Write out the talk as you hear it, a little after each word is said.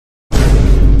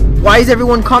Why is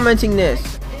everyone commenting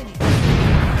this?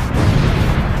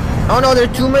 Oh no, there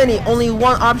are too many. Only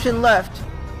one option left.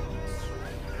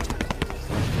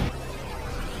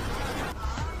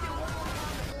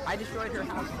 I destroyed her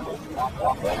house.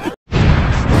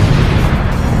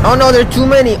 Oh no, there are too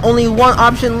many. Only one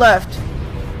option left.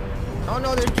 Oh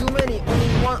no, there are too many. Only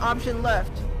one option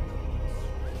left.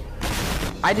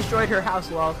 I destroyed her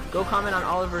house, lol. Go comment on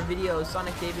all of her videos.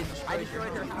 Sonic David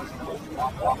destroyed her house.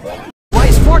 Why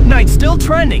is Fortnite still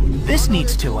trending? This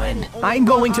needs to end. I'm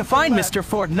going to find Mr.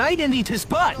 Fortnite and eat his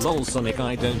butt. Lol, Sonic,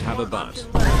 I don't have a butt.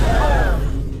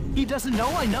 He doesn't know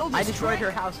I know this. I destroyed her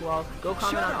house, lol. Go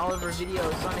comment on all of her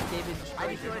videos. Sonic David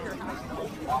destroyed her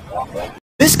house.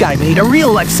 This guy made a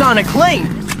real life Sonic lane.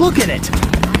 Look at it.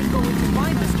 I'm going to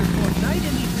find Mr. Fortnite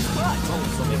and eat his butt. Lol,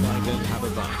 Sonic, I don't have a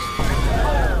butt.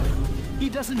 He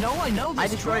doesn't know I know this. I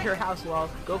destroyed her house, lol.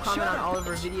 Go comment on all of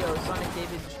her videos. Sonic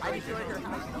David destroyed her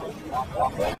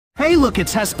house. Hey, look,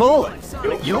 it's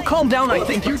Hezbollah. You'll calm down. I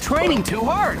think you're training too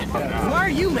hard. Why are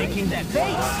you making that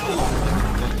face?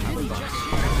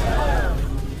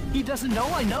 He doesn't know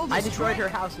I know this. I destroyed her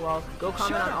house, lol. Go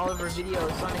comment on all of her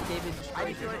videos. Sonic David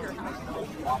destroyed her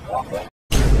house.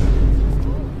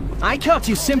 I caught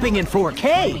you simping in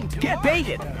 4K. Get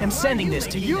baited. I'm sending this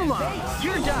to you, Mom.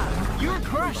 You're done. You're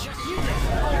crushed. You did.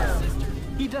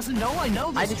 He doesn't know I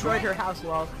know this. I destroyed her house,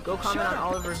 lol. Go comment on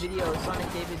all of her videos. Sonic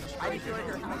David destroyed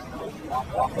her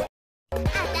house.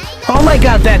 Oh my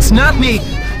god, that's not me.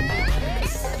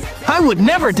 I would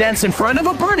never dance in front of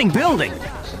a burning building.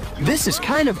 This is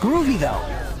kind of groovy, though.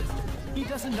 He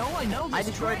doesn't know I know this. I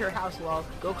destroyed her house, lol.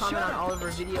 Go comment on all of her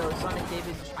videos. Sonic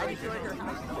David destroyed her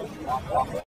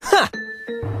house. Huh.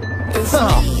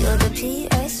 Oh.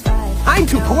 I'm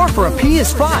too poor for a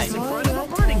PS5. In front of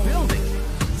a burning building.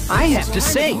 I have to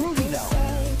sing.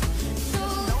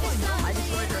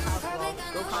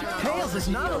 Tails is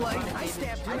not alive. I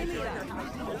stabbed him in the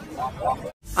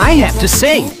eye. I have to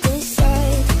sing.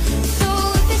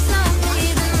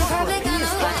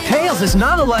 Tails is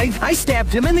not alive. I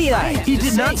stabbed him in the eye. He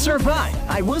did not survive.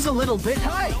 I was a little bit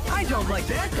high. I don't like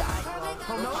that guy.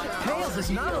 Tails is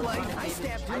not alive. I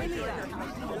stabbed him in the eye.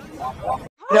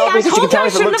 Penelope, since you can tell me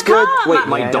if it looks good. Wait,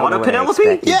 my daughter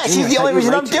Penelope? Yeah, she's the only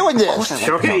reason I'm doing this.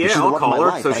 Okay, yeah, I'll call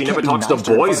her so she never talks to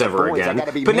boys ever again.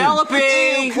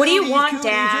 Penelope! What do you want,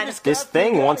 Dad? This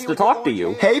thing wants to talk to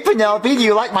you. Hey, Penelope, do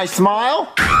you like my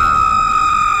smile?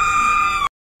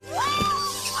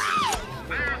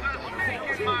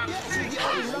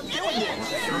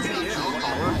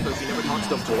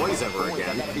 To boys ever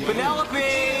again.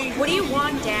 Penelope! What do you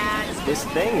want, Dad? This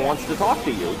thing wants to talk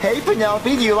to you. Hey,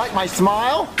 Penelope, do you like my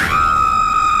smile?